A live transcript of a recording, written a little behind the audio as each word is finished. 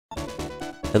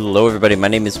Hello everybody, my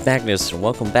name is Magnus and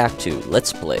welcome back to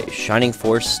Let's Play Shining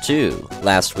Force 2.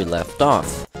 Last we left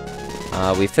off,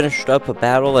 we finished up a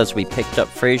battle as we picked up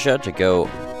Freyja to go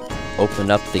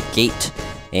open up the gate,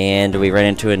 and we ran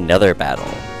into another battle.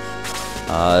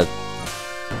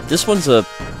 This one's a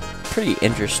pretty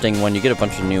interesting one. You get a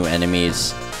bunch of new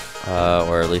enemies,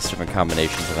 or at least different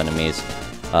combinations of enemies.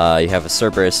 You have a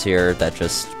Cerberus here that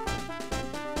just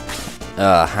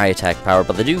high attack power,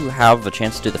 but they do have a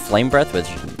chance to do the flame breath, which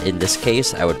in this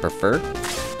case I would prefer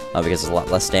because it's a lot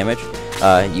less damage.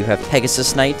 You have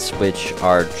Pegasus Knights, which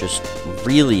are just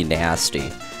really nasty.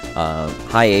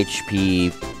 High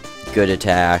HP, good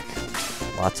attack,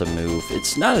 lots of move.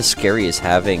 It's not as scary as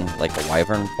having like a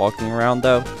wyvern walking around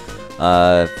though,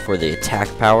 for the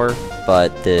attack power,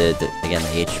 but again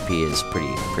the HP is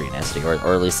pretty nasty, or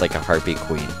at least like a Heartbeat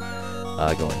Queen.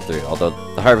 Going through, although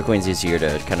the Harvey Queen's easier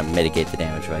to kind of mitigate the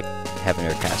damage by having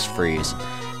her cast freeze.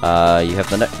 You have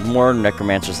the more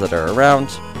necromancers that are around.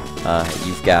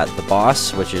 You've got the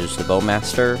boss, which is the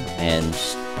bowmaster, and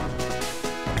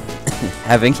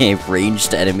having a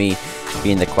ranged enemy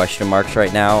being the question marks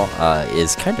right now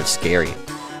is kind of scary.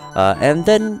 And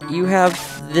then you have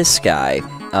this guy,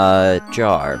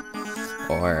 Jar,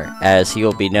 or as he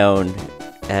will be known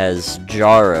as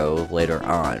Jaro later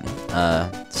on.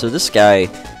 So this guy,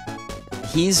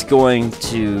 he's going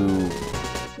to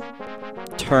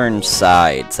turn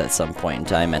sides at some point in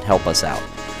time and help us out.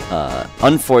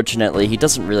 Unfortunately, he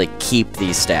doesn't really keep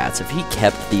these stats. If he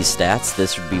kept these stats,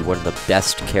 this would be one of the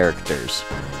best characters.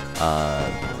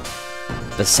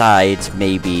 Besides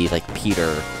maybe like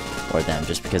Peter or them,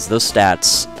 just because those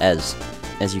stats, as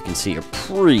you can see, are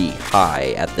pretty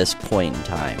high at this point in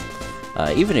time.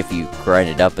 Even if you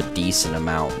grinded up a decent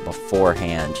amount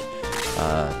beforehand,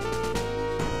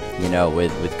 you know,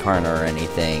 with Karna or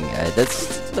anything,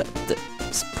 that's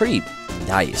pretty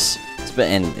nice.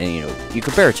 And you know, you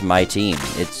compare it to my team,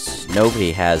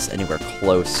 nobody has anywhere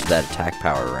close to that attack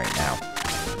power right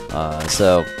now.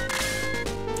 So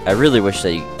I really wish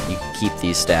that you could keep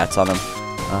these stats on him,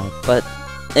 but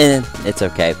it's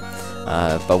okay.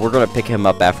 But we're gonna pick him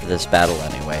up after this battle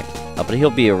anyway. But he'll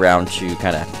be around to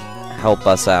kind of help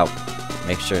us out.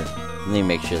 Make sure that we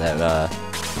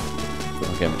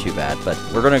don't get him too bad. But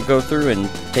we're gonna go through and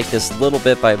take this little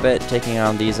bit by bit, taking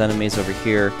on these enemies over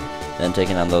here, then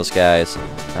taking on those guys.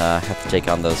 Have to take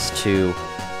on those two,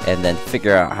 and then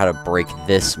figure out how to break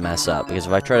this mess up. Because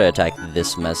if I try to attack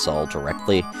this mess all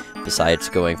directly, besides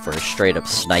going for a straight up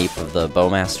snipe of the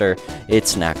bowmaster,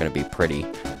 it's not gonna be pretty.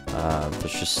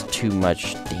 There's just too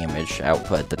much damage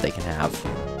output that they can have,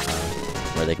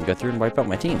 where they can go through and wipe out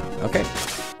my team. Okay,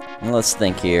 well, let's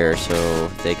think here. So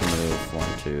they can move 1,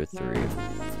 2, 3,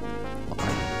 4.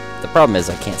 The problem is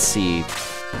I can't see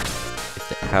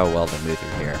how well they move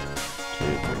through here. 2,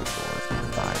 3,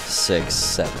 4, 5, 6,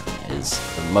 7 is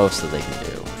the most that they can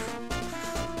do.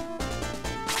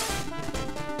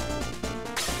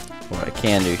 What I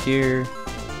can do here.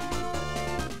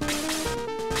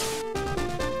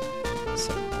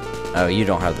 Oh, you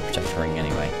don't have the protect ring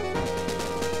anyway.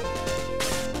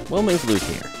 We'll move Luke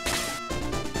here.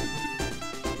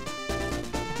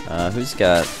 Who's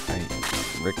got...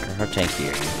 Rick, how tanky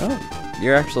are you? Oh,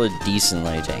 you're actually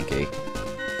decently tanky.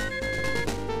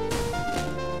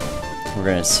 We're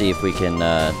gonna see if we can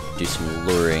do some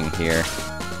luring here.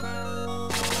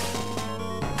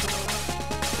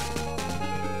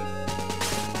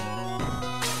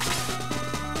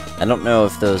 I don't know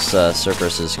if those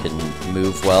Cerberuses can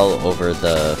move well over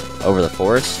the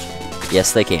forest.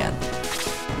 Yes, they can.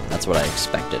 That's what I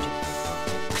expected.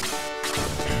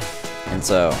 And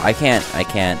so I can't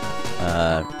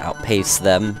outpace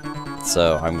them.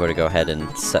 So I'm going to go ahead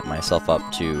and set myself up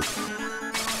to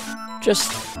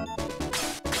just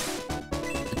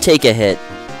take a hit,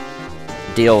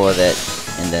 deal with it,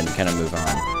 and then kind of move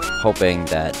on, hoping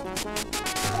that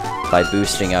by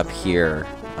boosting up here,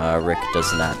 Rick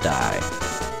does not die.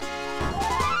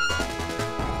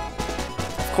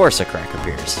 Of course a crack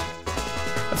appears.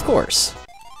 Of course.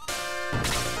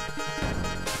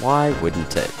 Why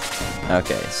wouldn't it?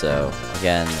 Okay, so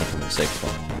again, they can move 6,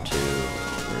 1, 2,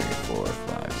 3, 4,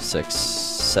 5, 6,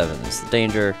 7 is the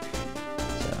danger.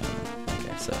 So,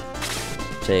 okay, so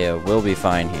Taya will be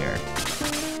fine here.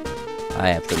 I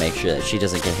have to make sure that she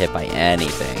doesn't get hit by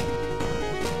anything.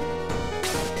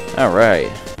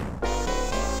 Alright.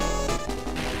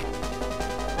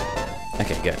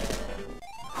 Okay, good.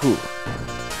 Whew.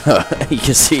 You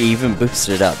can see even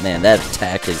boosted up. Man, that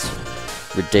attack is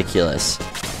ridiculous.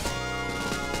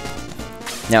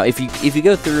 Now, if you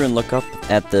go through and look up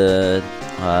at the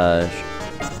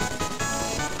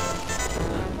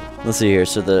Let's see here.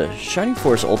 So the Shining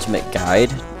Force Ultimate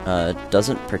Guide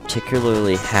doesn't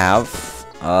particularly have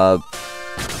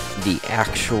the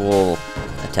actual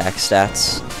attack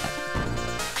stats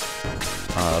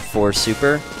for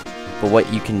Super, but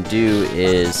what you can do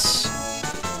is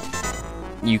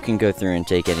you can go through and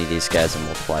take any of these guys and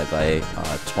multiply by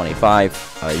 25.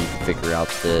 You can figure out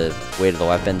the weight of the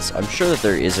weapons. I'm sure that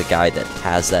there is a guide that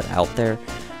has that out there.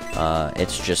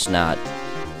 It's just not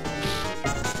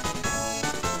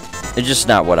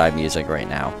what I'm using right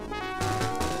now.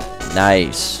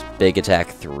 Nice. Big attack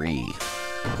 3.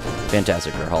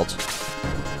 Fantastic, Geralt.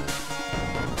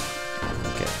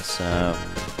 Okay, so...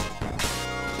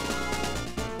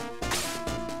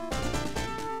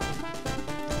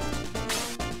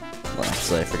 well,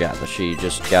 actually, I forgot that she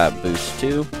just got boost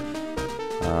 2.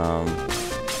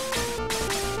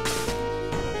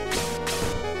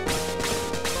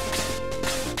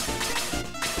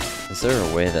 Is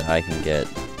there a way that I can get...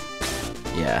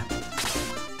 yeah.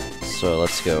 So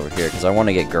let's go over here, because I want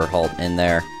to get Geralt in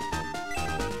there.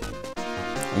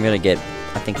 I'm going to get,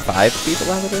 I think, 5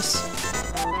 people out of this.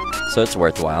 So it's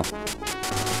worthwhile.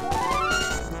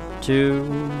 2, 3...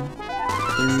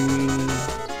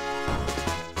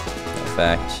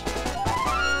 effect.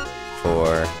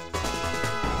 4...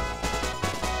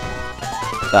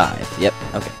 5. Yep,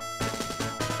 okay.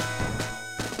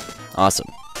 Awesome.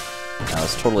 That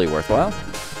was totally worthwhile.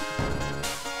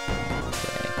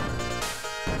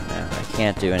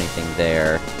 Can't do anything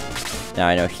there. Now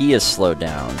I know he is slowed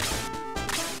down.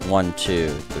 1, 2,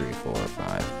 3, 4,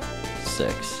 5,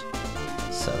 6,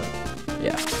 7.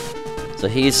 Yeah. So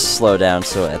he's slowed down,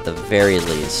 so at the very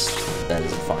least, that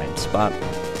is a fine spot.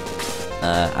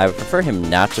 I would prefer him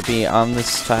not to be on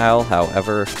this tile,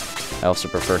 however, I also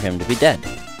prefer him to be dead.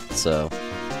 So...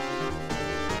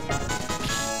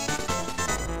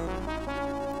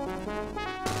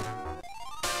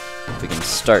 if we can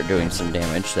start doing some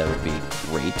damage, that would be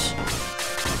great.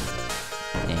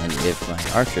 And if my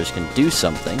archers can do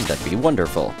something, that'd be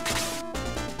wonderful.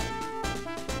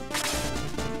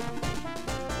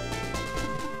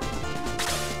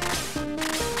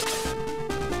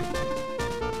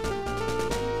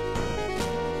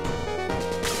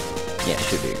 Yeah,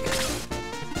 should be good.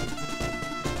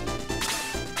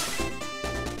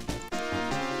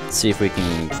 Let's see if we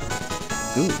can...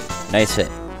 ooh, nice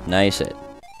hit. Nice hit.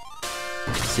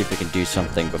 See if we can do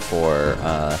something before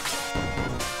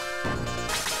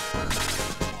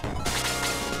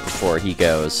he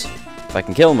goes. If I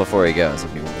can kill him before he goes,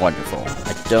 it'd be wonderful.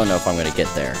 I don't know if I'm going to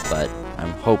get there, but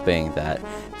I'm hoping that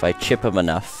if I chip him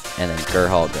enough and then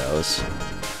Geralt goes,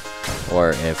 or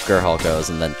if Geralt goes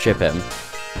and then chip him,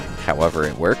 however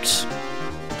it works,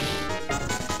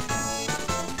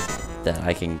 that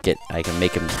I can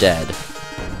make him dead.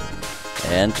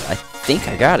 And I think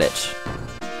I got it.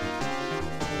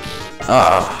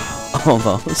 Ah,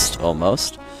 almost.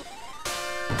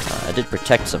 I did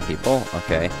protect some people.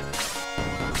 Okay.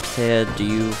 Ted, do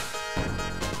you...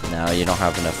 no, you don't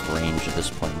have enough range at this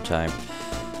point in time.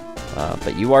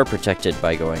 But you are protected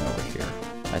by going over here,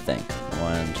 I think.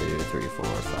 1, 2, 3, 4,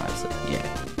 5, 6. Yeah.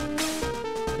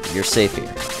 You're safe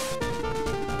here.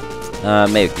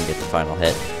 Maybe we can get the final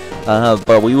hit.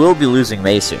 But we will be losing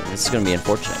May soon. This is going to be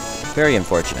unfortunate. Very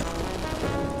unfortunate.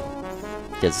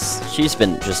 Because she's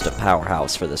been just a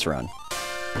powerhouse for this run.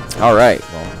 Alright,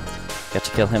 well, got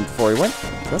to kill him before he went.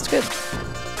 That's good.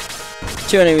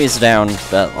 2 enemies down,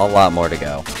 but a lot more to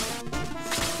go.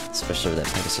 Especially with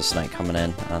that Pegasus Knight coming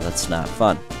in. That's not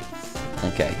fun.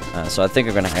 Okay, so I think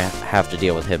we're going to have to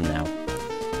deal with him now.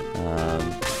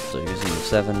 So using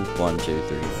 7. 1, 2,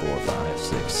 3, 4, 5,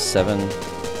 6, 7, 8.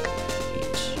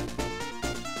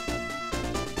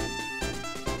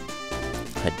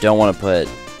 I don't want to put...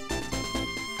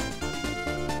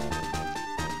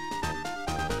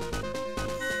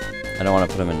 I don't want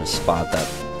to put him in a spot that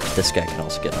this guy can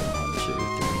also get on. 1, 2, 3,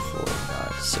 4,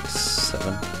 5, 6,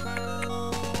 7.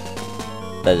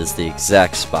 That is the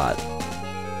exact spot.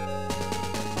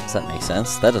 Does that make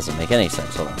sense? That doesn't make any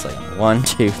sense. Hold on a second. 1,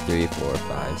 2, 3, 4,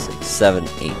 5, 6, 7, 8.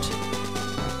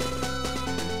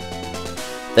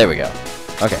 There we go.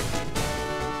 Okay.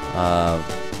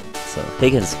 So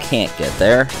Higgins can't get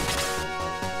there.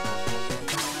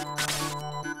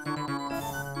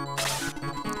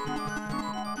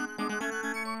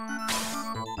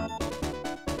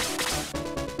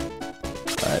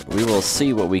 But we will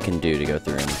see what we can do to go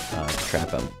through and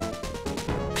trap him.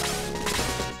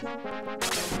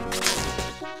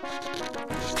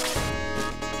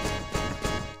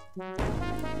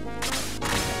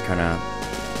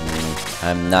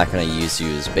 I'm not gonna use you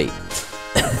as bait.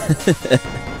 I'm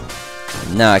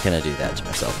not gonna do that to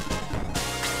myself.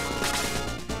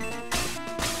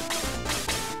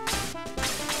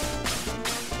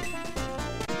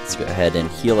 Let's go ahead and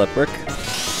heal up Rick.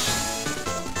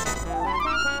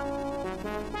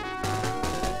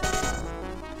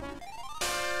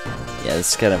 Yeah,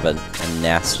 this is kind of a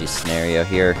nasty scenario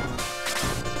here.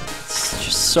 It's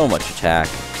just so much attack.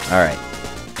 Alright,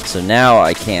 so now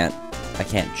I can't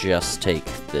just take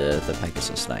the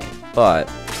Pegasus Knight, but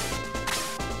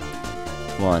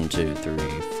 1, 2, 3,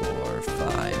 4,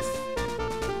 5,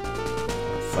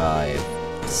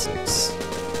 6.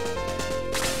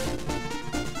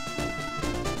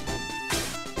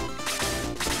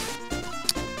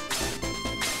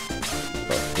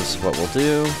 But this is what we'll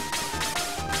do.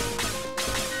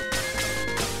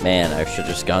 Man, I should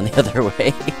have just gone the other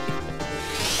way.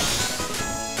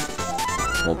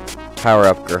 We'll power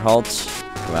up Geralt.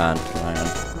 Come on, come on.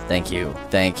 Thank you,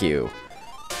 thank you.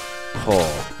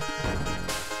 Oh.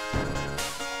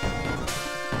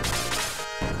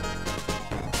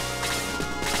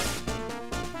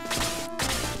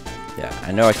 Yeah,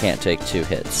 I know I can't take 2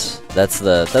 hits. That's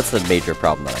the major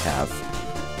problem that I have.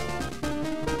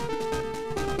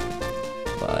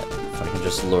 But if I can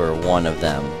just lure one of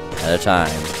them at a time,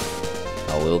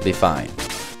 I will be fine.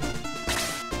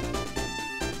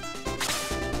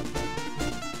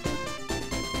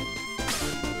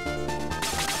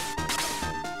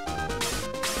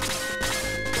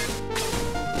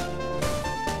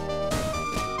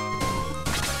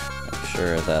 Make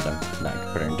sure that I'm not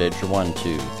gonna put her in danger. 1,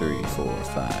 2, 3, 4,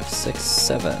 5, 6,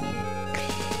 7.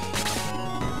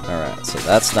 Alright, so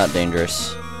that's not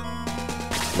dangerous.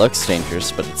 Looks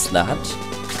dangerous, but it's not.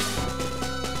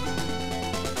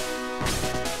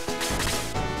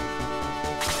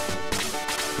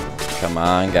 Come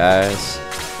on, guys.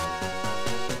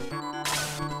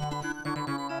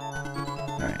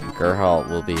 Alright, Geralt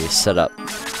will be set up.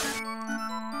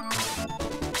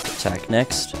 Attack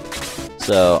next.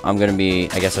 So, I'm gonna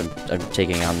be, I guess I'm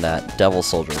taking on that Devil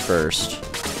Soldier first.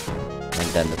 And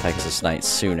then the Pegasus Knight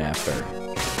soon after.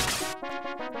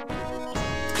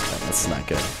 That's not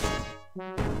good.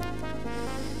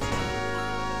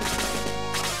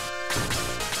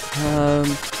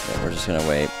 Yeah, we're just gonna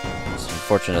wait. It's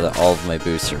unfortunate that all of my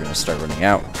boosts are gonna start running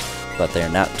out, but they're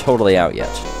not totally out yet.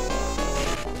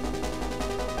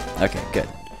 Okay, good.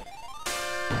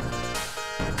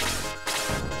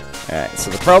 Alright, so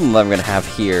the problem that I'm gonna have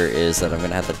here is that I'm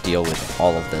gonna have to deal with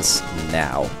all of this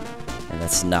now, and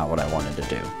that's not what I wanted to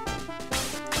do.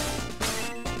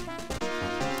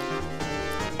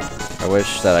 I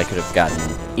wish that I could have gotten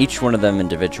each one of them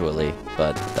individually,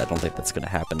 but I don't think that's gonna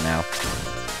happen now.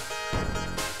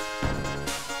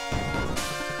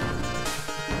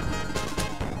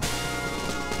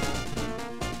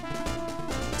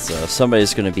 So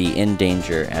somebody's going to be in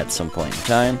danger at some point in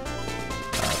time.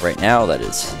 Right now, that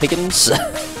is Higgins.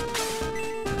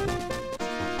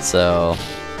 So,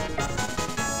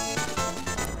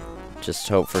 just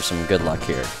hope for some good luck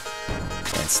here.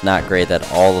 And it's not great that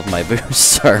all of my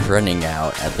boosts are running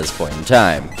out at this point in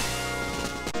time.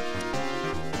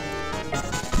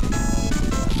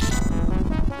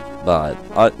 But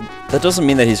that doesn't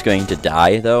mean that he's going to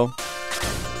die, though.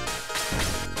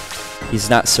 He's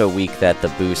not so weak that the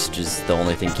boost is the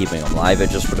only thing keeping him alive. It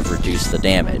just would have reduced the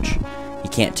damage. He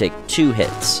can't take 2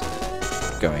 hits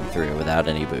going through without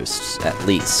any boosts, at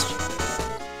least.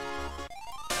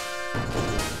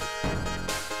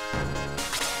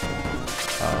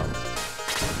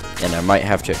 And I might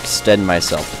have to extend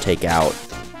myself to take out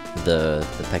the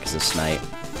Pegasus Knight.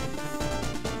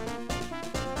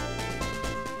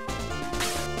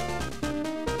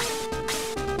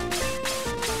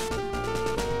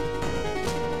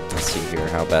 Let's see here,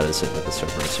 how bad is it with the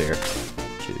servers here?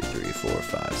 2, 3, 4,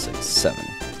 5, 6, 7.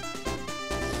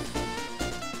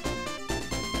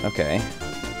 Okay. 3,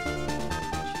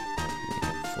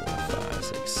 4, 5,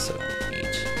 6, 7, 8.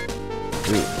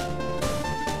 Ooh.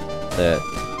 The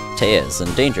Taya's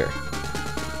in danger.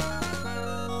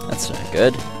 That's not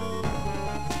good.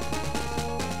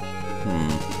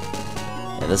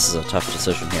 Yeah, this is a tough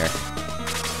decision here.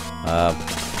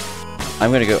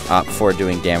 I'm gonna go opt for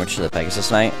doing damage to the Pegasus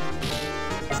Knight.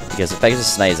 Because the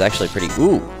Pegasus Knight is actually pretty...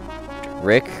 Ooh!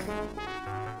 Rick.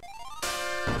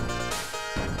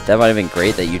 That might have been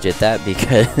great that you did that,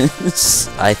 because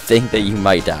I think that you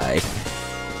might die.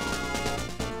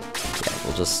 Yeah,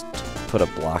 we'll just put a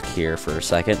block here for a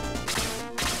second.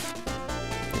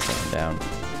 Get someone down.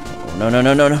 Oh, no, no,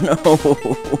 no, no, no, no!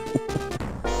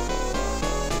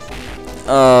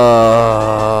 Oh.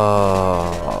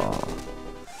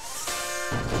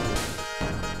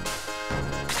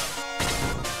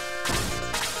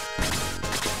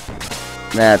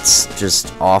 That's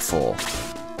just awful.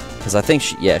 Because I think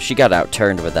she got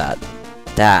outturned with that.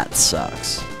 That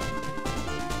sucks.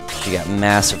 She got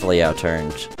massively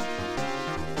outturned.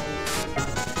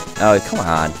 Oh, come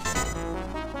on.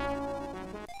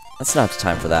 That's not the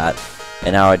time for that.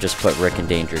 And now I just put Rick in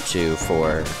danger too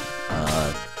for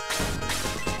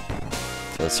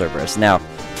the Cerberus. Now,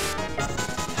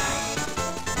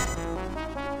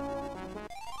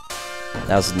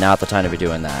 now's not the time to be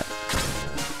doing that.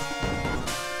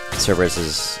 Cerberus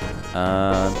is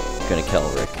gonna kill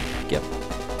Rick. Yep.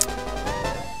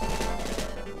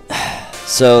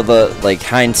 So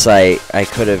hindsight, I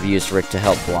could have used Rick to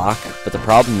help block, but the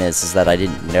problem is that I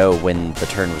didn't know when the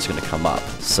turn was gonna come up.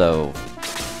 So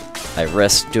I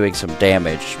risked doing some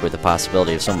damage with the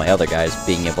possibility of some of my other guys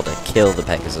being able to kill the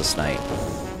Pegasus Knight.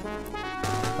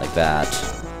 Like that.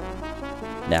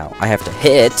 Now, I have to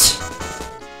hit.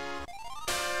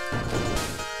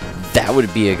 That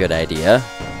would be a good idea.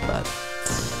 But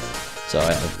so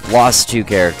I lost 2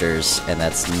 characters, and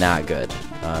that's not good.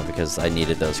 Because I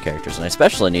needed those characters, and I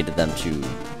especially needed them to, you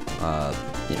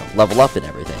know, level up and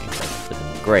everything. That would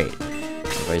have been great.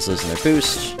 Everybody's losing their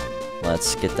boost.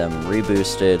 Let's get them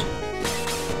reboosted.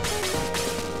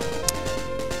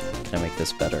 Can I make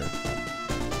this better?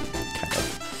 Kind of.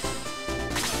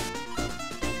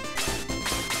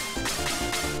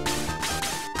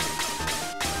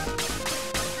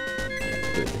 Yeah,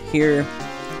 put it here.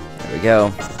 There we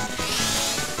go.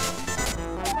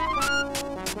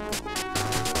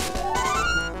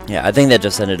 Yeah, I think that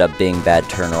just ended up being bad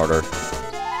turn order.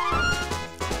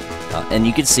 And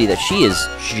you can see that she is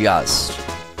just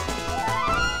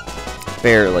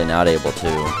barely not able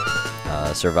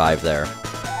to survive there.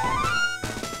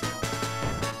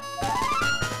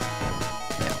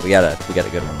 Yeah, we got a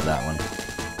good one with that one.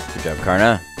 Good job,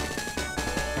 Karna.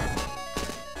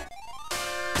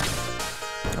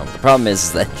 Oh, the problem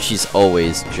is that she's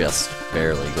always just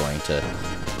barely going to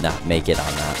not make it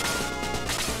on that.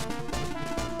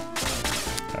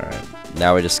 Alright,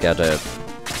 now we just gotta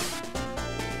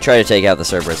try to take out the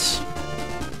Cerberus.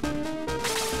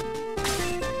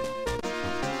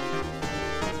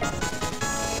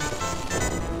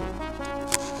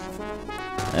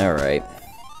 Alright.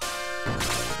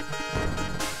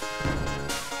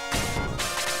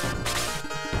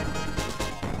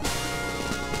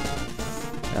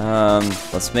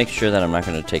 Let's make sure that I'm not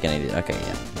going to take any... Okay,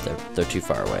 yeah, they're too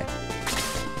far away.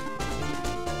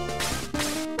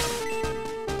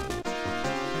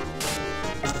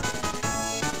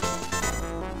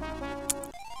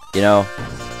 You know,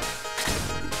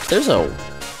 there's a...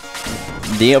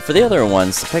 for the other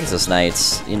ones, the Pegasus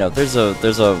Knights, you know, there's a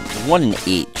 1 in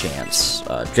 8 chance,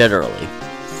 generally,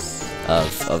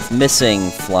 of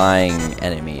missing flying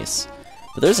enemies.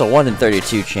 But there's a 1 in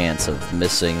 32 chance of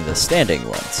missing the standing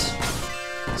ones.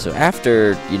 So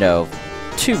after, you know,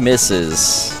 2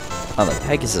 misses on the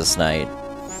Pegasus Knight,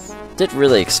 didn't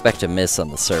really expect a miss on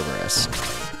the Cerberus.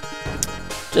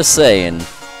 Just saying,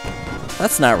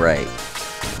 that's not right.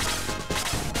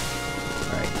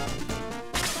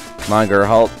 Come on,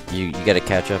 Geralt, you gotta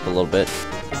catch up a little bit.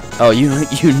 Oh,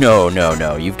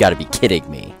 no, you've gotta be kidding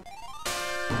me.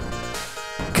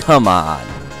 Come on.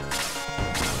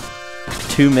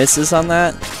 2 misses on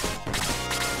that?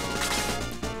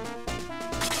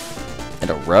 In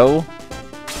a row?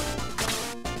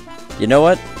 You know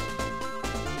what?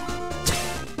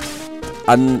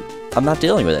 I'm not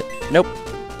dealing with it. Nope.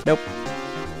 Nope.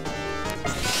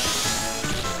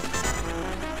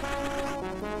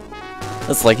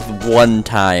 That's like 1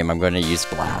 time I'm going to use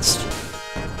Blast.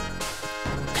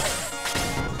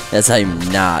 As I'm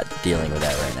not dealing with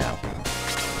that right now.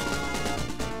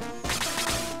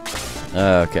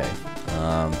 Okay.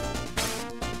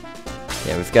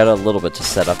 Yeah, we've got a little bit to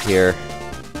set up here.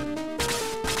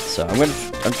 So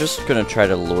I'm just gonna try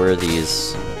to lure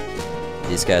these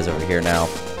guys over here now.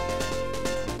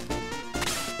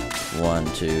 1,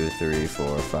 2, 3,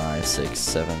 4, 5, 6,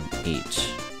 7, 8.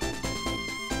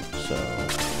 So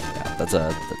yeah, that's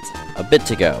a bit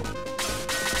to go.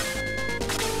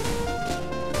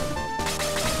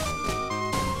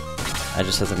 I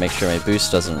just have to make sure my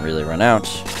boost doesn't really run out.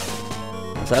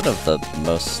 Is that of the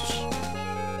most?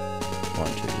 1,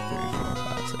 2, 3, 4,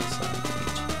 5, 6, 7,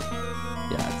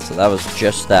 8. Yeah, so that was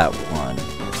just that one.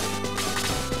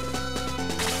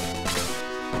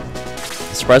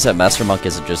 I'm surprised that Master Monk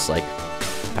isn't just like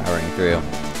powering through.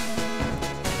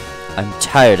 I'm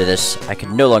tired of this. I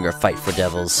can no longer fight for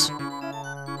devils.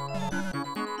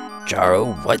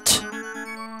 Jaro, what?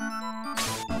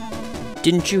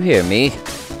 Didn't you hear me?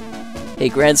 Hey,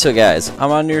 Granso guys,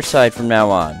 I'm on your side from now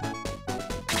on.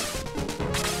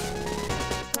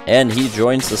 And he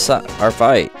joins our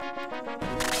fight.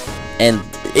 And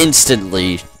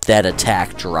instantly, that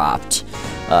attack dropped.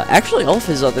 Actually, all of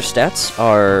his other stats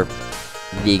are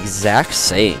the exact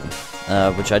same,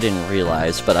 which I didn't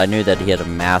realize, but I knew that he had a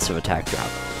massive attack drop.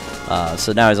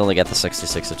 So now he's only got the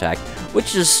 66 attack,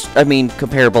 which is, I mean,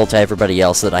 comparable to everybody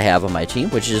else that I have on my team,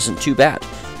 which isn't too bad.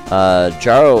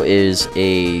 Jaro is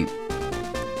a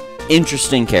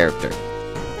interesting character.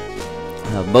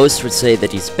 Most would say that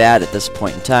he's bad at this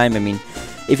point in time. I mean,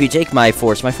 if you take my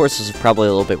force is probably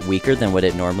a little bit weaker than what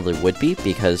it normally would be,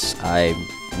 because I'm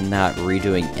not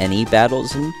redoing any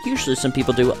battles, and usually some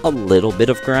people do a little bit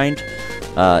of grind,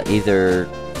 either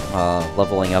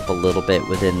leveling up a little bit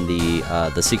within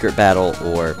the secret battle,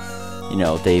 or, you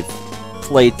know, they've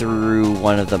played through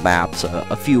one of the maps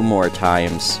a few more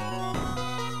times,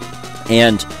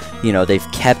 and, you know,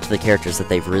 they've kept the characters that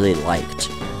they've really liked.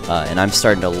 And I'm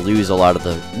starting to lose a lot of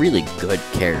the really good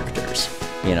characters.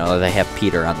 You know, they have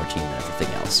Peter on their team and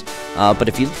everything else. But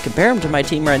if you compare him to my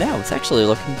team right now, it's actually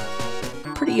looking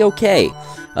pretty okay.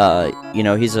 You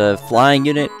know, he's a flying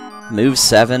unit, moves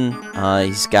 7.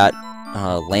 He's got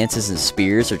lances and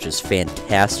spears, which is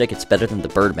fantastic. It's better than the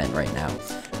Birdman right now,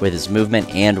 with his movement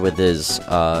and with his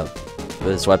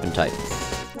weapon type.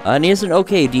 And he has an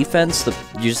okay defense.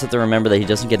 You just have to remember that he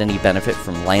doesn't get any benefit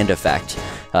from land effect.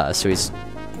 So he's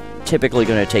typically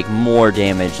going to take more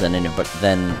damage than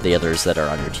the others that are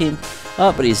on your team,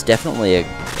 but he's definitely a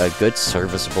good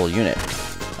serviceable unit.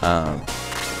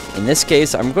 In this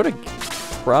case, I'm going to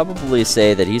probably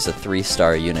say that he's a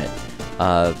 3-star unit,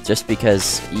 just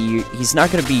because he's not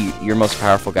going to be your most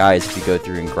powerful guys if you go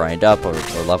through and grind up or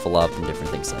level up and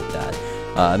different things like that.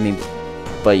 I mean,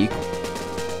 but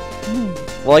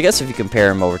well, I guess if you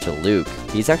compare him over to Luke,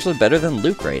 he's actually better than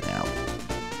Luke right now,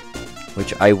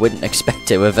 which I wouldn't expect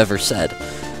to have ever said.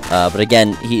 But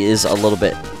again, he is a little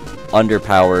bit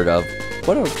underpowered of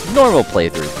what a normal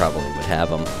playthrough probably would have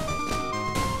him.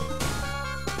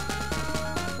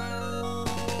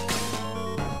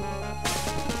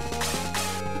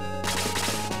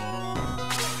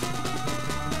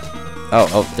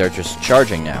 Oh, they're just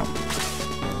charging now.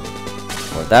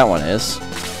 What that one is.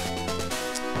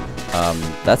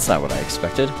 That's not what I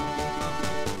expected.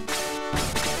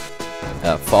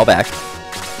 Fall back.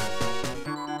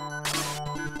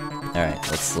 Alright,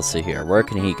 let's see here. Where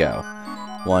can he go?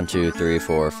 1, 2, 3,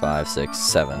 4, 5, 6,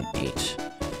 7, 8.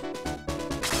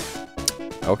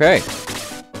 Okay.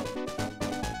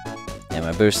 And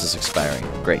my boost is expiring.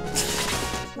 Great.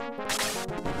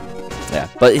 Yeah,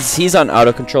 but he's on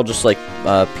auto control just like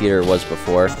Peter was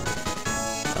before.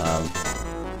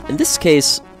 In this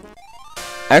case,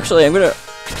 actually, I'm gonna.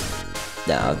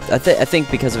 No, I think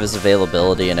because of his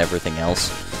availability and everything else,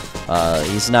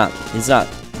 he's not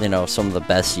you know, some of the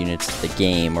best units of the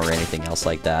game or anything else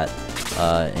like that.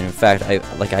 And in fact, I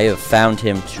have found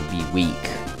him to be weak.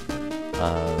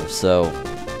 So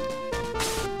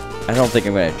I don't think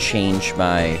I'm gonna change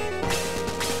my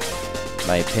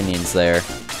opinions there.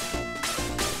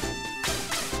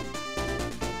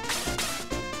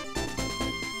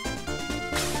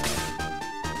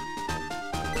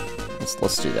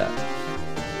 Let's do that.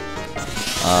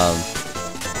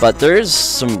 But there is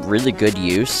some really good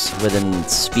use within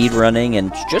speedrunning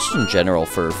and just in general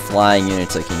for flying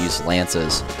units that can use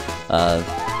lances.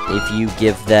 If you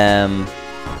give them,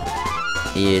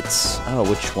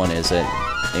 which one is it?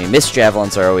 I mean, mist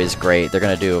javelins are always great. They're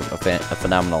gonna do a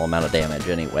phenomenal amount of damage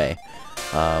anyway.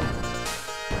 Yep,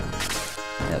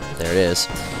 there it is.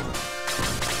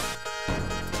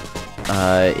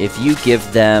 If you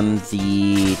give them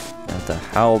the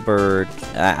halberd,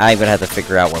 I'm gonna have to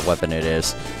figure out what weapon it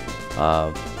is.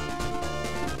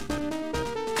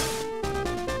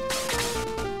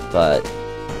 But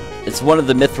it's one of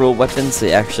the mithril weapons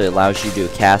that actually allows you to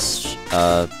cast,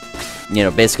 you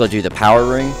know, basically do the power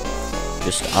ring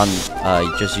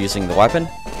just using the weapon.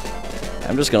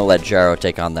 I'm just gonna let Jaro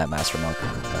take on that Master Monk.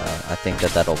 I think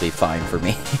that'll be fine for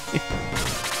me.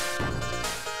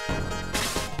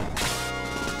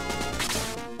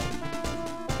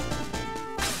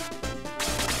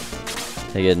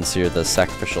 Higgins here, the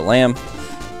sacrificial lamb.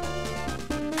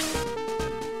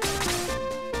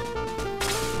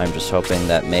 I'm just hoping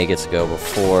that May gets to go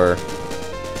before.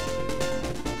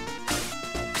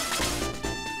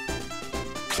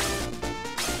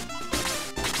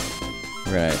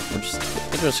 Right,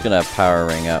 we're just gonna power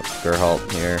ring up Geralt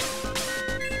here.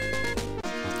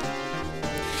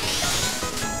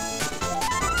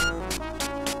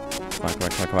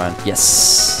 Come on.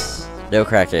 Yes! No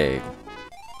cracking.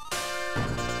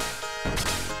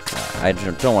 I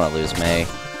don't want to lose May.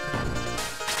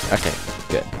 Okay,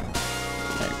 good.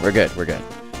 Alright, we're good.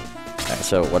 Alright,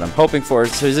 so what I'm hoping for,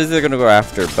 so he's either going to go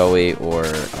after Bowie or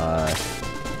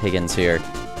Higgins here.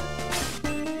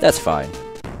 That's fine.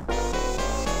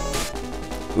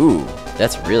 Ooh,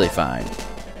 that's really fine.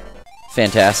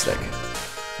 Fantastic.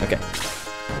 Okay.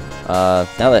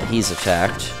 Now that he's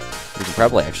attacked, we can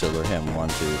probably actually lure him 1,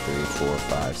 2, 3, 4,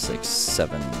 5, 6,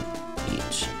 7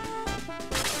 each.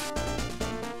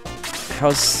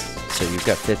 So you've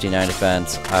got 59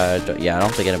 defense. Yeah, I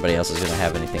don't think anybody else is going to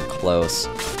have anything close.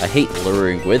 I hate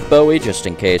luring with Bowie, just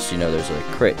in case, you know, there's a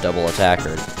crit double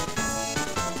attacker.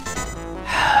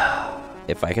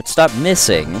 If I could stop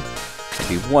missing, it'd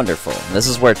be wonderful. And this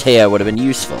is where Taya would have been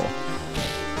useful.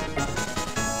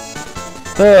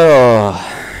 Oh,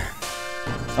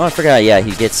 I forgot. Yeah,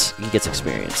 he gets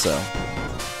experience, so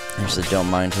I actually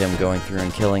don't mind him going through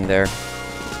and killing there.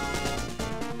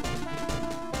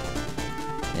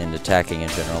 And attacking in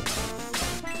general.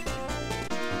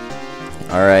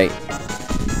 Alright.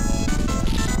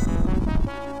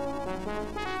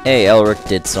 Hey, Elric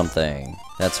did something.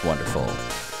 That's wonderful.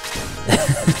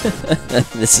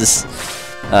 This is...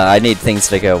 I need things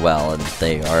to go well, and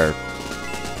they are...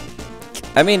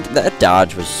 I mean, that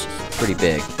dodge was pretty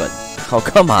big, but... Oh,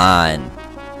 come on!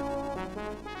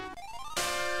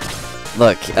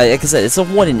 Look, like I said, it's a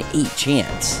 1 in 8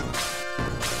 chance.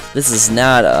 This is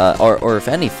not, or if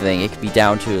anything, it could be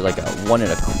down to like a 1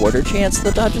 1/4 chance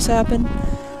the dodges happen.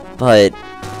 But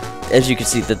as you can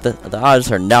see, the odds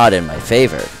are not in my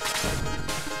favor.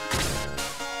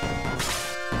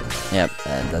 Yep,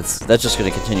 and that's just going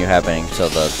to continue happening until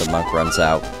the monk runs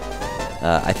out.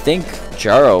 I think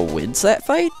Jaro wins that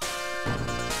fight.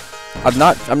 I'm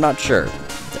not sure.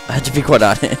 To be quite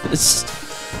honest.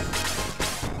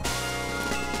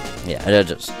 Yeah, I'm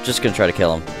just gonna try to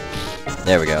kill him.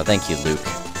 There we go. Thank you, Luke.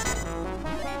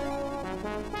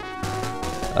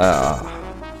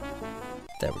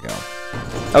 There we go.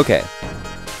 Okay.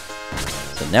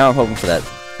 So now I'm hoping for that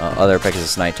other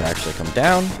Pegasus Knight to actually come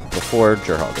down before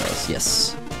Jurhal goes.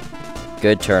 Yes.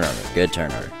 Good turn order. Good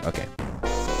turn order. Okay.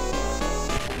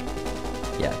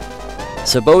 Yeah.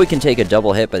 So Bowie can take a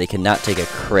double hit, but he cannot take a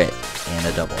crit and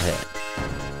a double hit.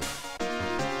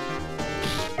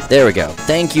 There we go.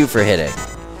 Thank you for hitting.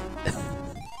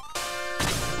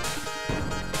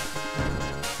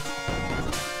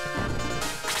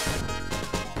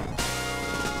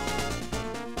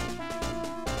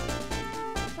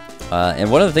 And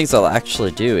one of the things I'll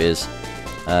actually do is,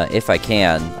 if I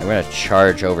can, I'm going to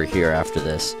charge over here after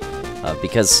this,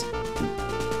 because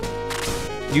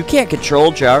you can't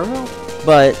control Jaro,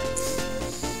 but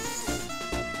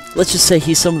let's just say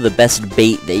he's some of the best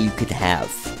bait that you could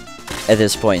have at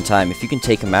this point in time. If you can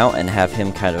take him out and have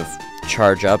him kind of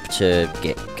charge up to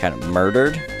get kind of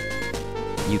murdered,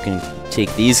 you can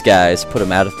take these guys, put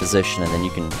them out of position, and then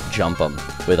you can jump them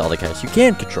with all the guys you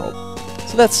can control.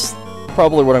 So that's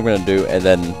probably what I'm going to do, and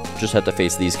then just have to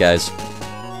face these guys,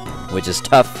 which is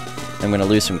tough. I'm going to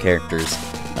lose some characters,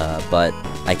 but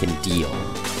I can deal,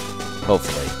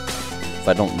 hopefully, if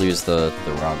I don't lose the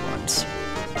wrong ones.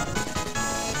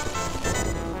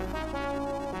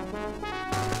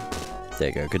 There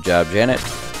you go. Good job, Janet.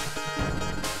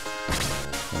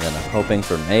 And then I'm hoping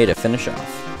for May to finish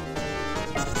off.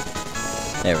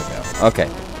 There we go. Okay.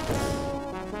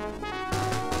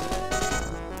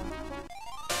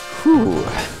 Whew.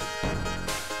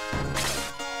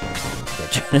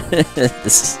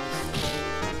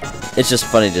 It's just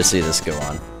funny to see this go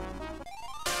on.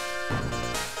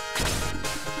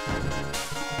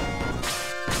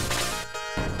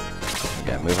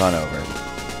 Okay, move on over.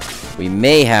 We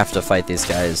may have to fight these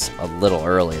guys a little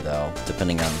early, though,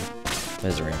 depending on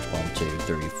his range. 1, 2,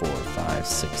 3, 4, 5,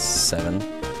 6, 7.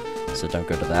 So don't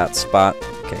go to that spot.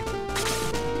 Okay.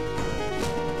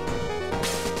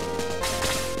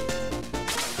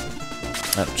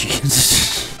 Oh, jeez.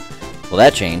 Well,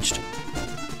 that changed.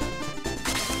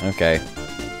 Okay.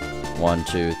 1,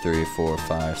 2, 3, 4,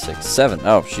 5, 6, 7.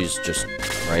 Oh, she's just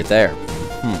right there.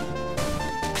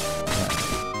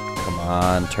 Come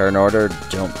on, turn order.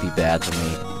 Don't be bad to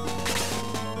me.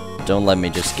 Don't let me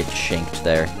just get shanked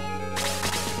there.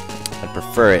 I'd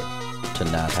prefer it to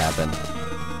not happen.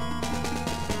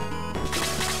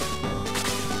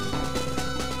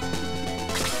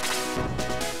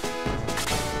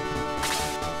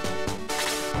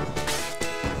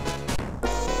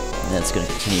 And it's going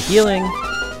to continue healing.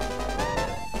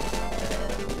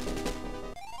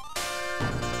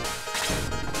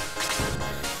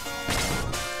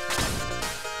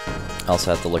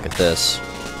 Also have to look at this.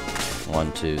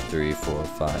 1, 2, 3, 4,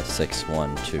 5, 6,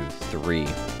 1, 2, 3.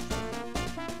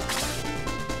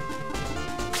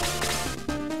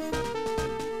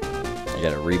 I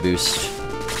got a reboost.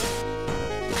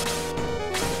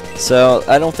 So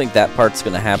I don't think that part's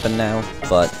gonna happen now,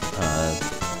 but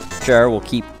Jar will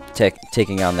keep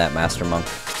taking on that Master Monk.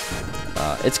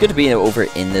 It's good to be over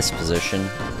in this position.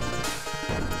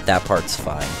 That part's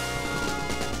fine.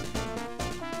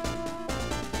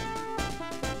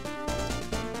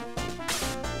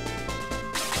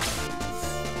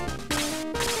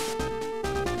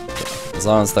 As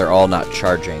long as they're all not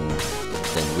charging,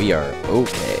 then we are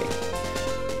okay.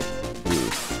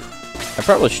 Ooh. I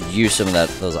probably should use some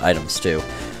of those items too.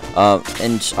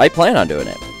 And I plan on doing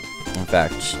it. In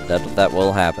fact, that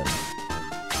will happen.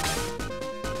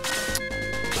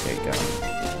 There you go.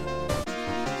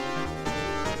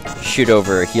 Shoot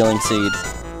over a healing seed.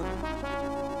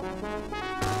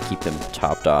 Keep him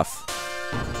topped off.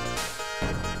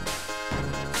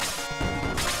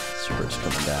 Super's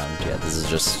coming down. Yeah, this is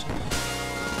just...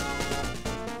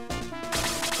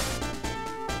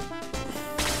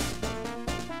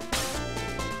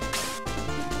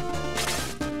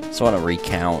 I want to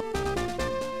recount 2, 3,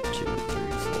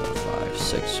 4, 5,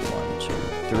 6, 1, 2,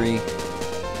 3.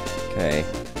 Okay,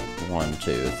 1,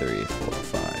 2, 3, 4,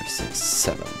 5, 6,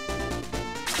 7.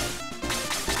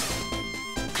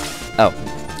 Oh,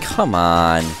 come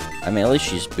on. I mean, at least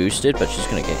she's boosted, but she's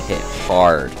gonna get hit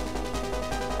hard.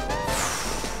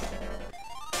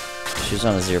 She's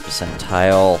on a 0%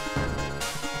 tile.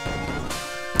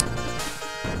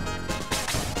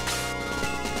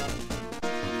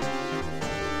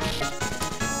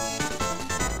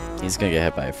 He's gonna get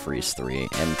hit by a freeze 3,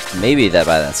 and maybe that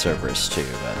by that Cerberus too,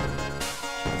 but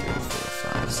 2, 3,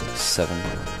 4, 5, 6, 7.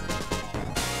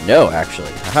 No,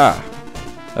 actually. Haha.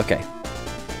 Okay.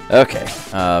 Okay.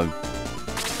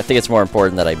 I think it's more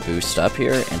important that I boost up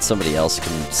here, and somebody else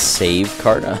can save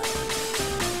Karna.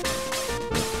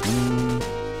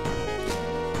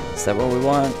 Is that what we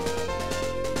want?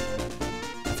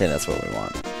 I think that's what we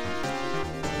want.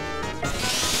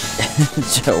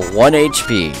 So, 1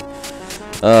 HP.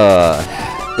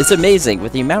 It's amazing,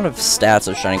 with the amount of stats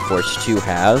that Shining Force 2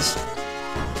 has,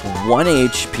 1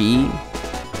 HP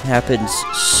happens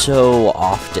so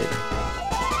often.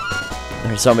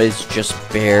 Or somebody's just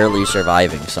barely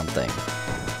surviving something.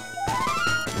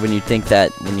 When you think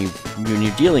that, when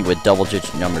you're dealing with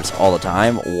double-digit numbers all the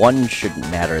time, 1 shouldn't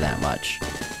matter that much.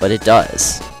 But it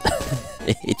does.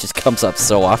 It just comes up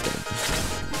so often.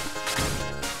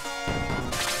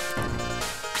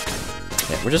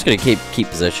 We're just gonna keep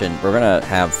position. We're gonna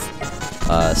have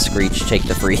Screech take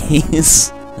the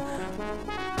freeze.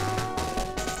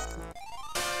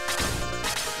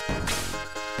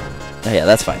 Oh yeah,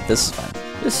 that's fine. This is fine.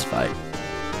 This is fine.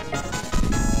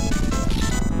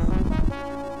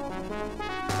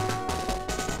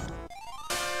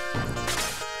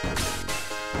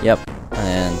 Yep,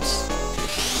 and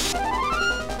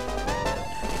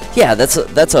yeah,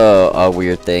 that's a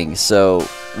weird thing. So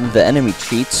the enemy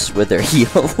cheats with their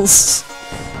heals.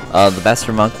 The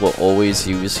Master Monk will always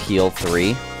use heal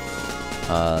 3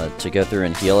 to go through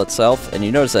and heal itself, and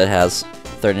you notice that it has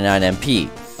 39 MP.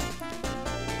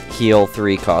 Heal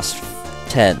 3 costs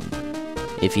 10.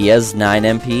 If he has 9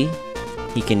 MP,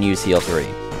 he can use heal 3.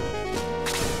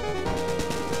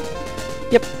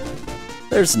 Yep.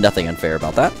 There's nothing unfair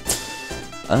about that.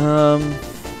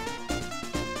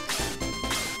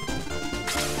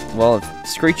 Well, if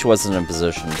Screech wasn't in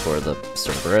position for the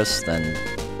Cerberus, then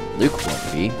Luke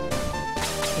won't be.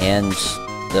 And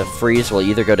the freeze will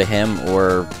either go to him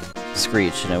or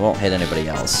Screech, and it won't hit anybody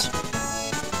else.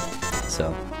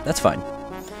 So, that's fine.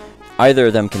 Either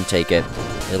of them can take it.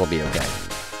 It'll be okay.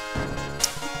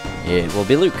 It will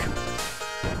be Luke.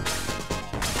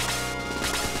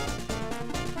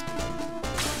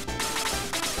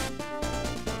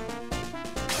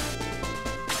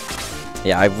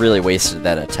 Yeah, I really wasted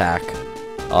that attack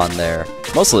on there.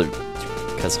 Mostly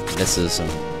because of misses and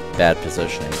bad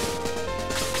positioning.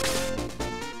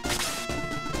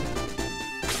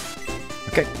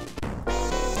 Okay.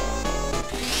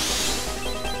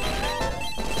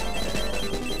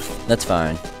 That's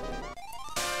fine.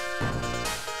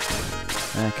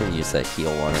 I could use that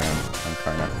heal one on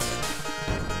Karna.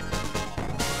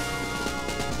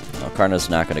 Well, Karna's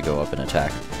not going to go up and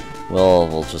attack.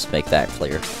 We'll just make that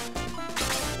clear.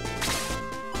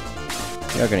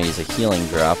 We are going to use a healing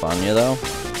drop on you, though.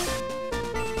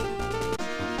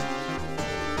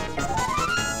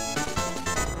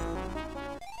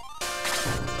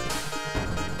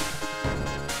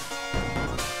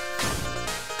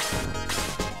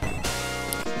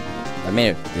 I mean,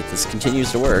 if this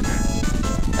continues to work...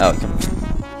 Oh,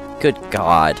 good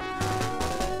God.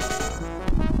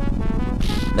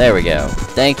 There we go.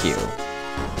 Thank you.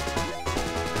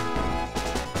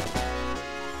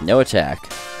 No attack.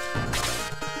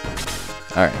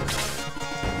 Alright.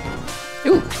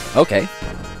 Ooh, okay.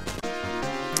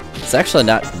 It's actually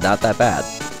not that bad.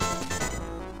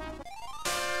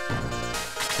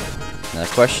 The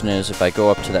question is, if I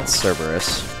go up to that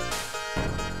Cerberus,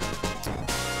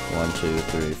 1, 2,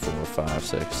 3, 4, 5,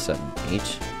 6, 7,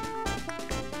 8.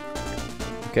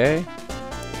 Okay.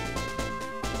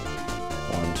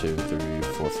 1, 2, 3,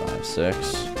 4, 5,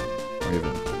 6. Or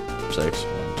even 6. 1, 2, 3.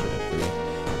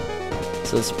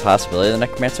 So there's a possibility the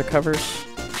Necromancer covers.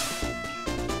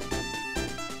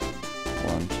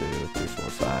 1, 2, 3, 4,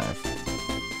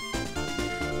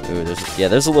 5. Ooh,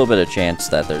 there's a little bit of chance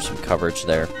that there's some coverage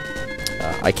there.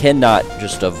 I cannot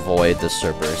just avoid the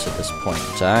Cerberus at this point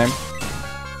in time.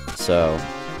 So,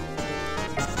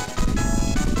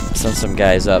 send some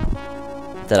guys up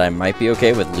that I might be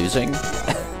okay with losing.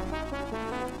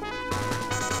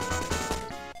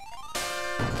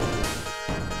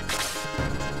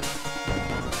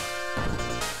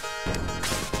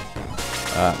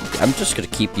 I'm just going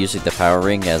to keep using the power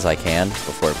ring as I can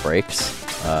before it breaks.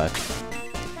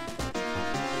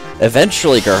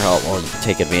 Eventually Geralt will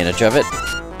take advantage of it.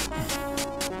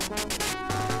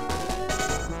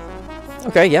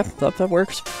 Okay, yeah, that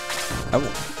works.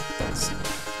 That's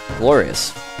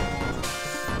glorious.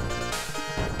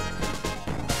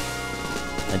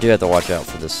 I do have to watch out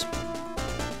for this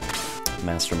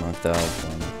Master Monk, though.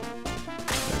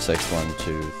 6, 1,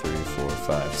 2, 3, 4,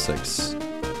 5, 6, 7.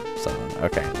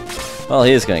 Okay. Well,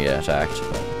 he is going to get attacked,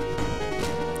 but...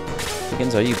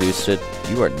 Higgins, are you boosted?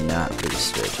 You are not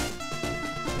boosted.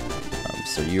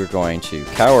 So you're going to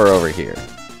cower over here.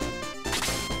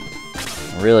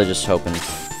 I'm really just hoping...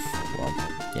 Well,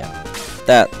 yeah.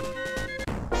 That's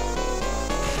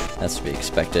to be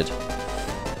expected.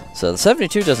 So the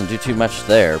 72 doesn't do too much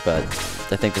there, but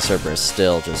I think the Cerberus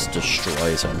still just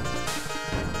destroys him.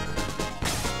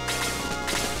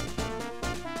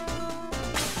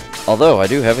 Although, I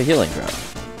do have a healing drop.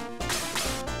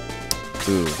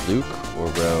 Ooh, Luke or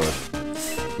Road?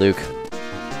 Luke.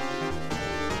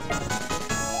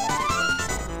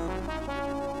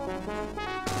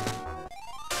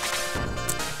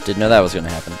 Didn't know that was going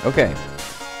to happen. Okay.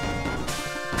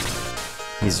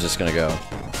 He's just going to go.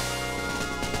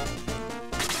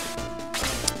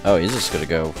 Oh, he's just going to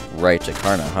go right to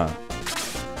Karna, huh?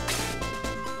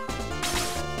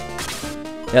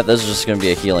 Yeah, this is just going to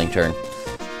be a healing turn.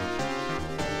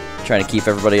 Trying to keep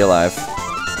everybody alive.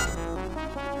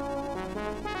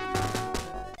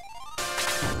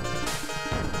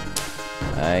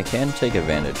 I can take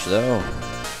advantage, though.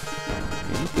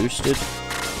 Are you boosted?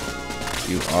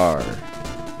 You are.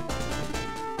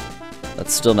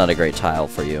 That's still not a great tile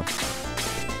for you.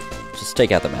 Just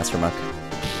take out the Master Monk.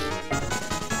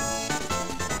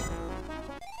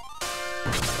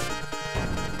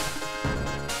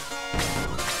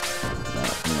 No,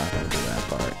 I'm not gonna do that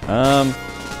part.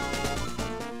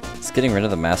 Is getting rid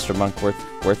of the Master Monk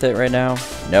worth it right now?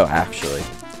 No, actually.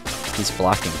 He's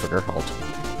blocking for Geralt.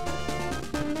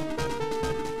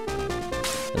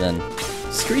 And then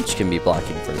Screech can be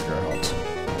blocking for Geralt.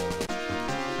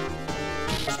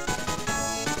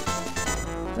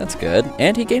 That's good.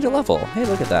 And he gained a level. Hey,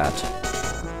 look at that.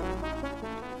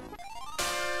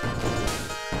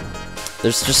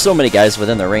 There's just so many guys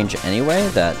within the range anyway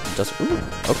that just... Ooh,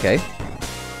 okay.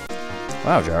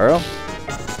 Wow, Jaro.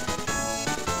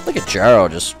 Look at Jaro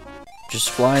just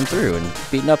flying through and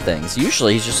beating up things.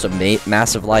 Usually he's just a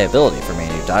massive liability for me,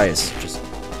 and he dies just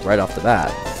right off the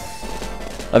bat.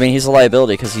 I mean, he's a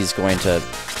liability because he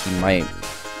might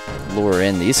lure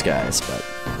in these guys, but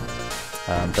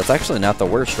that's actually not the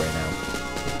worst right now.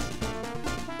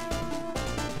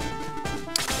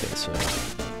 Okay, so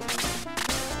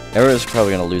Egress is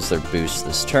probably going to lose their boost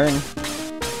this turn,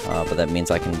 but that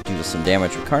means I can do some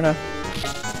damage with Karna.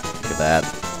 Look at that.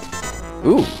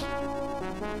 Ooh!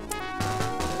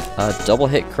 Double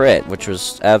hit crit, which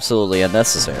was absolutely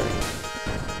unnecessary.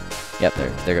 Yep,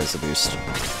 there goes the boost.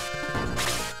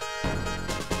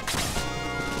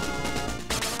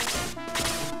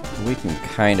 We can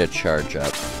kind of charge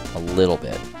up a little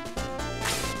bit.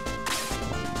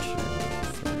 1, 2,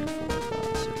 3, 4,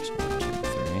 5, 6, 1, 2,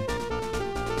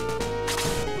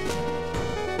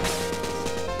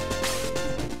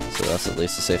 3. So that's at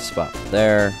least a safe spot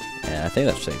there. And I think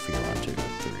that's safe for you. 1, 2,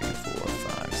 3, 4,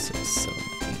 5, 6, 7,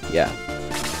 8. Yeah.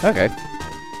 Okay.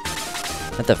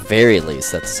 At the very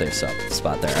least, that's a safe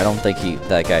spot there. I don't think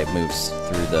that guy moves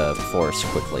through the forest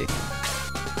quickly.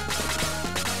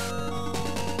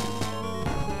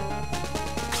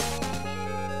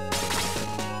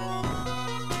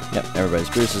 Yep, everybody's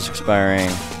boost is expiring.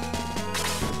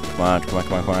 Come on, come on,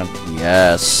 come on, come on.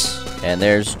 Yes! And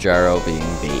there's Jaro being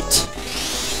beat.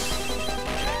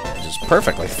 Which is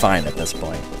perfectly fine at this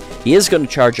point. He is going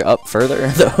to charge up further,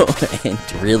 though, and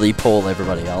really pull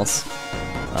everybody else.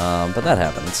 But that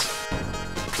happens.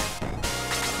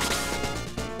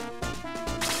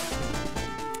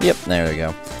 Yep, there we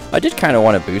go. I did kind of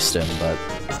want to boost him, but...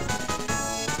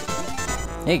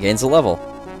 Hey, gains a level.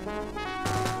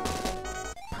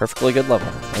 Perfectly good level.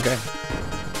 Okay.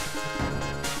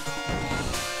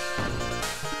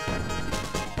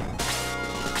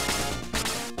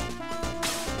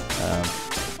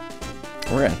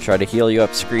 We're gonna try to heal you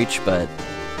up, Screech, but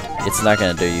it's not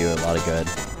gonna do you a lot of good.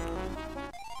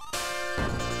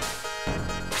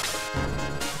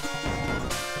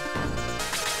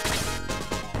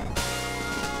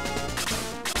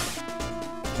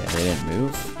 Okay, they didn't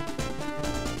move.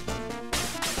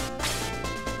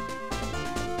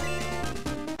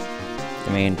 I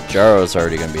mean, Jaro's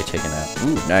already gonna be taken out.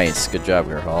 Ooh, nice. Good job,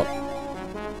 Gerhalt.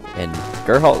 And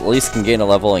Gerhalt at least can gain a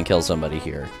level and kill somebody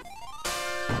here.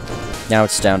 Now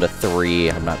it's down to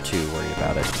 3. I'm not too worried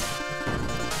about it.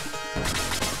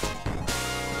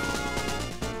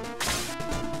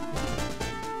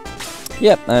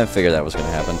 Yep, I figured that was going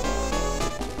to happen.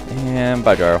 And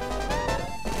bye, Jaro.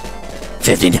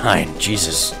 59!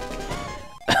 Jesus.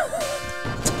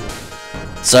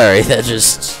 Sorry, that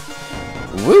just...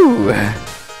 Woo!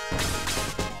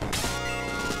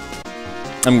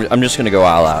 I'm just going to go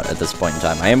all out at this point in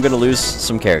time. I am going to lose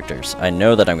some characters. I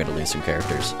know that I'm going to lose some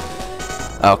characters.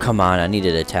 Oh, come on. I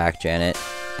needed to attack Janet.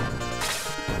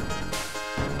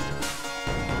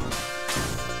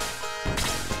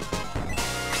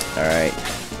 Alright.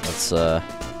 Let's, Ooh.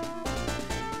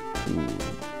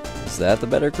 Is that the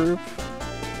better group?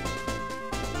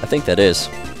 I think that is.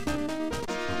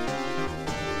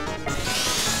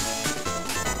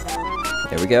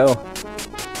 There we go.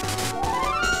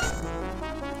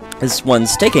 This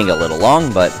one's taking a little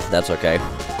long, but that's okay.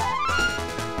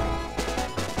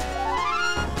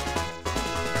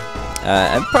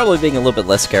 I'm probably being a little bit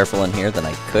less careful in here than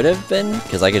I could have been,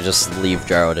 because I could just leave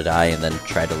Jaro to die and then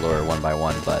try to lure one by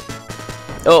one, but...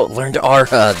 Oh, learned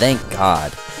Aura! Thank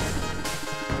God!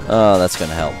 Oh, that's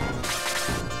gonna help.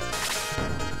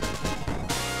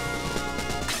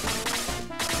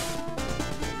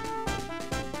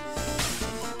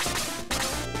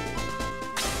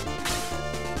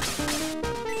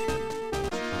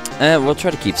 We'll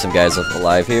try to keep some guys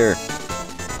alive here.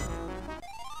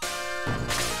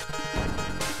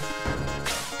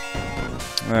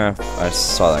 I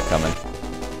saw that coming.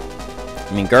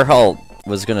 I mean, Gerhalt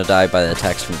was gonna die by the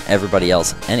attacks from everybody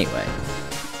else anyway,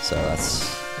 so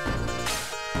that's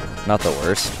not the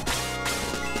worst.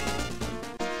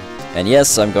 And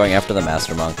yes, I'm going after the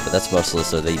Master Monk, but that's mostly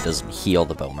so that he doesn't heal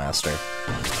the Bowmaster.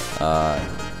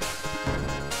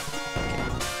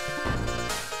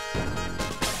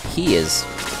 He is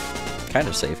kind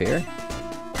of safe here.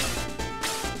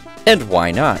 And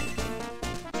why not?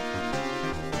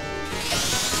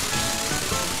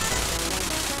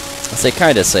 I say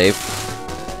kind of safe.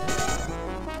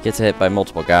 Gets hit by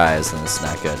multiple guys, and it's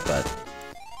not good, but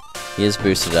he is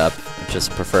boosted up. I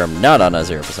just prefer him not on a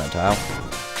 0 percentile.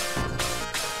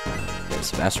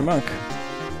 There's Master Monk.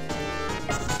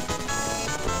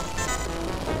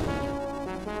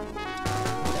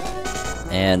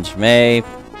 And May,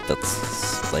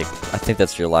 that's like, I think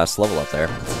that's your last level up there.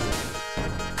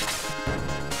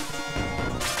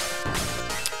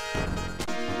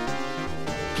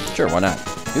 Sure, why not?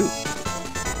 Ooh.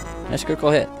 Nice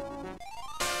critical hit.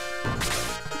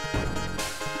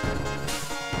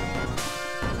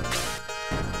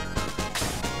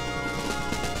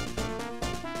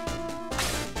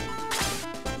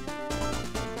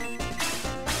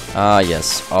 Ah,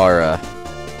 yes, Aura.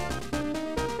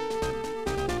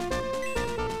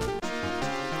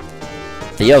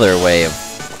 The other way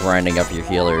of grinding up your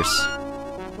healers.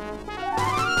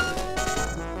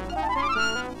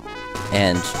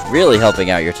 And really helping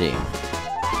out your team.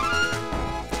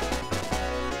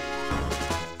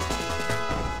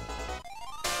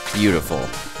 Beautiful. I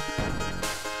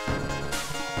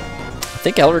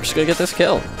think Elric's gonna get this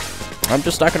kill. I'm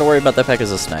just not gonna worry about that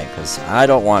Pegasus Knight, because I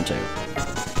don't want to.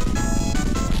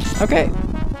 Okay.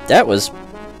 That was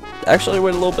actually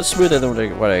went a little bit smoother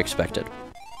than what I expected.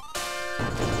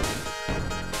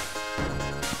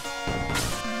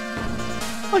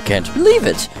 I can't believe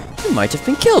it! You might have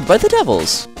been killed by the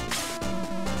devils!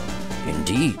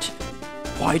 Indeed.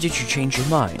 Why did you change your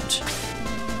mind?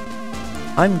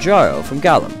 I'm Jaro from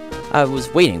Gallum. I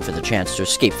was waiting for the chance to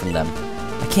escape from them.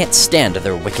 I can't stand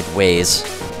their wicked ways.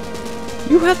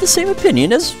 You have the same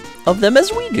opinion of them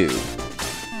as we do.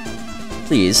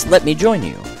 Please, let me join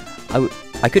you.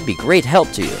 I could be great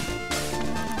help to you.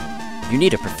 You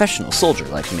need a professional soldier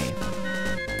like me.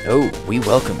 Oh, we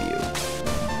welcome you.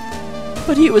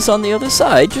 But he was on the other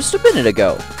side just a minute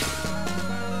ago.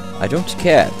 I don't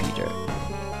care, Peter.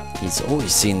 He has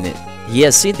seen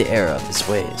the error of his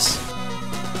ways.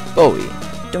 Bowie,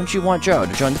 don't you want Joe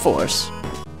to join the force?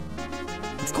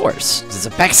 Of course. It's a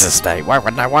Bexus day. Why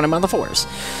wouldn't I want him on the force?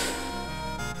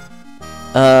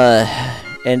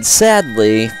 And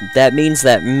sadly, that means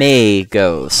that May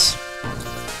goes.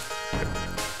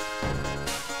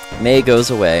 May goes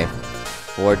away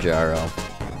for Jaro.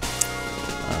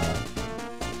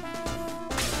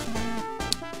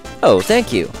 Oh,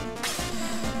 thank you.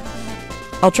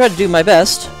 I'll try to do my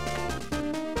best.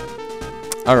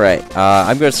 Alright,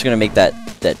 I'm just gonna make that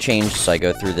change so I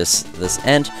go through this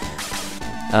end.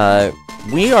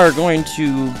 We are going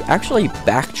to actually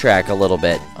backtrack a little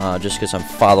bit, just because I'm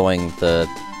following the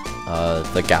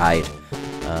guide,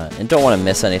 and don't want to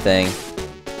miss anything.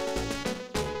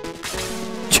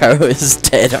 Joe is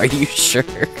dead, are you sure?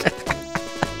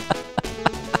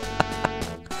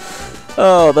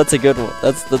 Oh, that's a good one.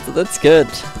 That's good.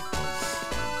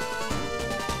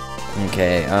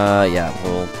 Okay, yeah,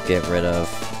 we'll get rid of,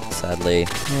 sadly.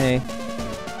 Hey.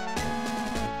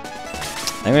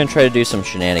 I'm gonna try to do some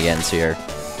shenanigans here.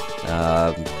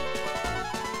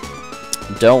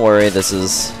 Don't worry, this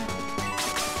is...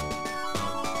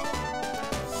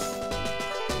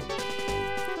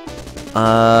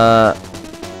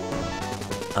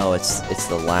 Oh, it's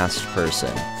the last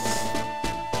person.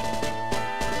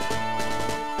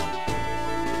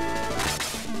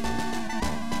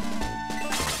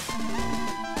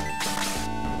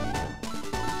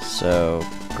 So,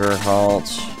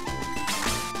 Gerhalt.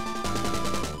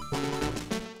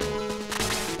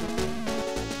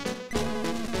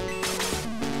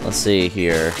 Let's see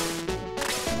here.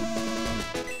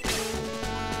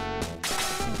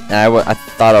 I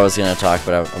thought I was gonna talk,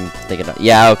 but I'm thinking,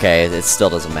 yeah, okay, it still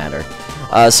doesn't matter.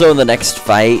 So in the next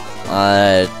fight,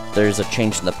 there's a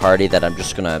change in the party that I'm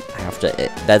just gonna have to.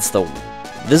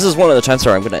 This is one of the times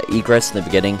where I'm gonna egress in the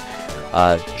beginning,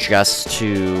 just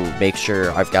to make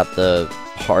sure I've got the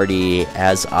party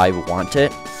as I want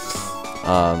it.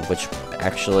 Which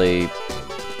actually,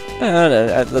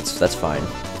 that's fine.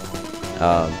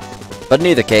 But in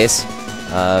either case,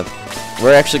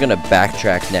 we're actually going to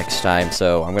backtrack next time,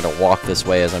 so I'm going to walk this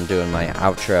way as I'm doing my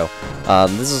outro.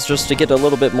 This is just to get a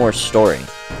little bit more story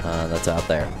that's out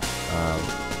there.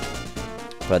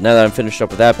 But now that I'm finished up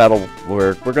with that battle,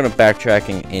 we're going to backtrack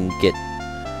and get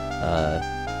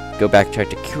go backtrack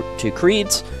to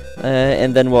Creed's,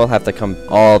 and then we'll have to come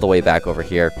all the way back over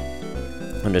here.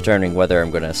 I'm determining whether I'm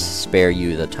going to spare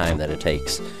you the time that it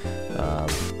takes,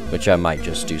 which I might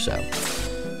just do so.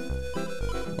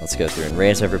 Let's go through and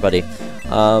raise everybody.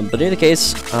 But in any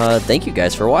case, thank you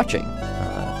guys for watching.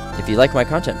 If you like my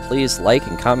content, please like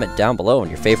and comment down below on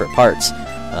your favorite parts.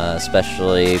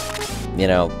 Especially, you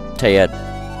know, Taya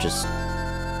just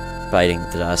biting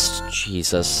the dust.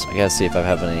 Jesus. I gotta see if I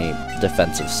have any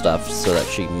defensive stuff so that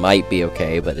she might be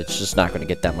okay, but it's just not going to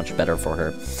get that much better for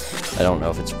her. I don't know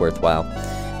if it's worthwhile.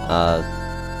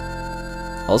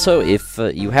 Also, if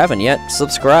you haven't yet,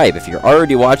 subscribe. If you're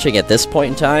already watching at this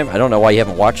point in time, I don't know why you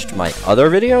haven't watched my other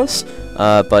videos,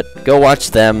 but go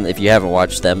watch them if you haven't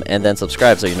watched them, and then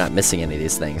subscribe so you're not missing any of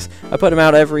these things. I put them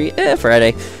out every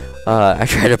Friday. I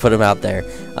try to put them out there,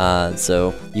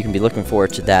 so you can be looking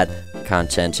forward to that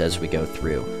content as we go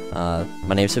through.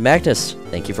 My name's Magnus.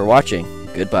 Thank you for watching.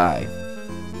 Goodbye.